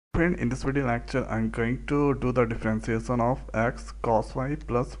Friend, in this video lecture, I'm going to do the differentiation of x cos y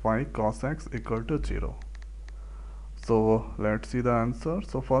plus y cos x equal to 0. So let's see the answer.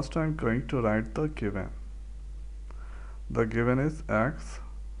 So first I'm going to write the given. The given is x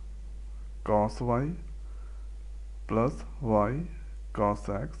cos y plus y cos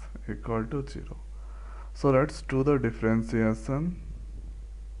x equal to 0. So let's do the differentiation.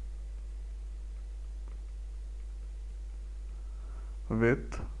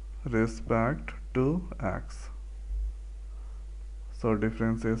 With respect to x. So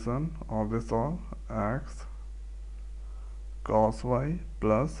differentiation of this all x cos y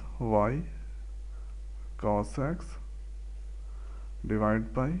plus y cos x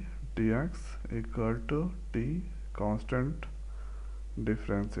divided by dx equal to t constant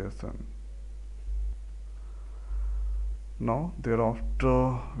differentiation. Now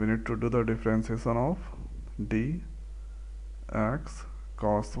thereafter we need to do the differentiation of d x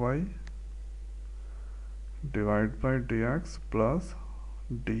cos y divided by dx plus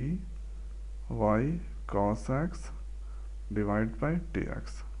dy cos x divided by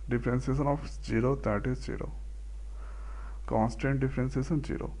dx. Differentiation of 0, that is 0. Constant differentiation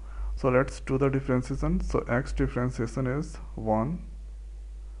 0. So let's do the differentiation. So x differentiation is 1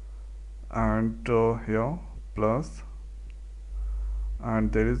 and here plus,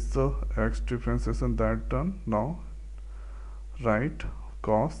 and there is the x differentiation that done. Now write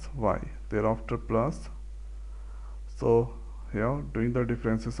cos y, thereafter plus. So here doing the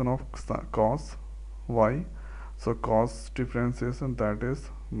differentiation of cos y, so cos differentiation, that is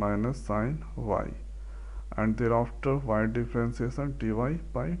minus sin y, and thereafter y differentiation dy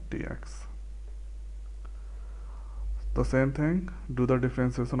by dx. The same thing, do the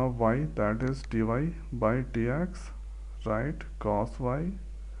differentiation of y, that is dy by dx, right, cos y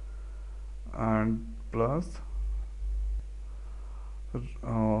and plus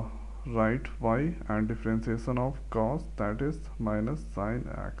write y and differentiation of cos, that is minus sin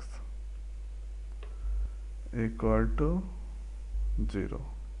x equal to 0.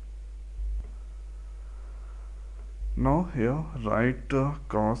 Now here write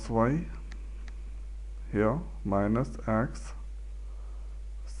cos y, here minus x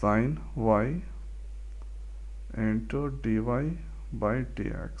sin y into dy by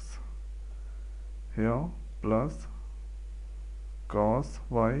dx, here plus cos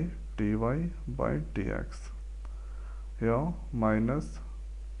y dy by dx, here minus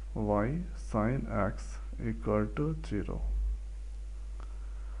y sin x equal to 0.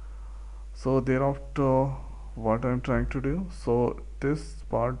 So thereafter what I'm trying to do, so this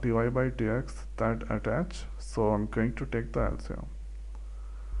part dy by dx that attach, so I'm going to take the LCM.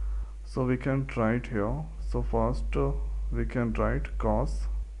 So we can write here, so first we can write cos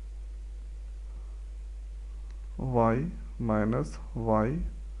y minus y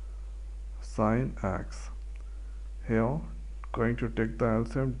sin x, here going to take the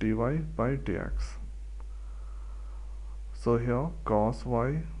LCM dy by dx. So here cos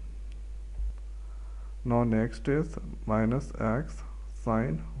y, now next is minus x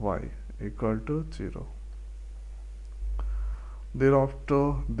sin y equal to 0.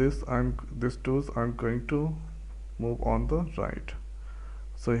 Thereafter this two I'm going to move on the right.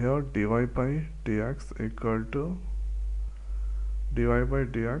 So here dy by dx equal to dy by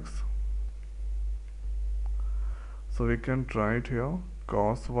dx, so we can write here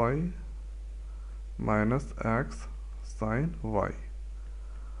cos y minus x sin y.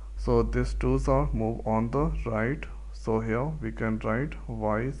 So these twos are move on the right, so here we can write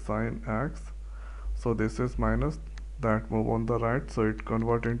y sin x, so this is minus, that move on the right, so it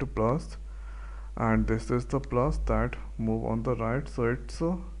convert into plus, and this is the plus that move on the right, so it's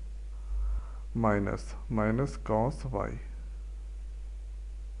minus cos y.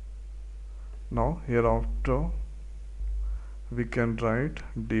 Now hereafter we can write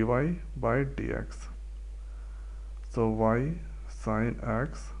dy by dx, so y sin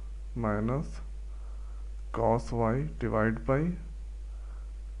x minus cos y divided by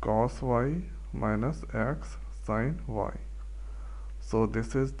cos y minus x sin y. So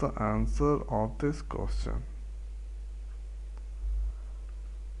this is the answer of this question.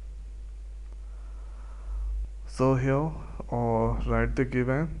 So here write the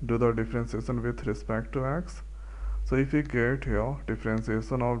given, do the differentiation with respect to x. So if we get here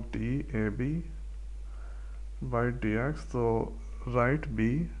differentiation of dab by dx, so write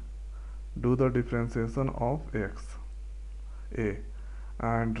b, do the differentiation of x a,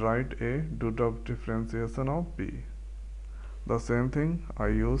 and write a, do the differentiation of b. The same thing I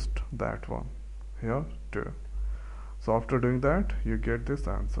used that one here too. So after doing that you get this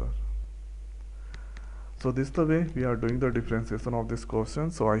answer. So this is the way we are doing the differentiation of this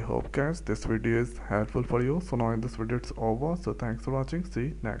question. So I hope guys this video is helpful for you. So now in this video it's over. So thanks for watching. See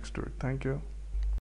you next week. Thank you.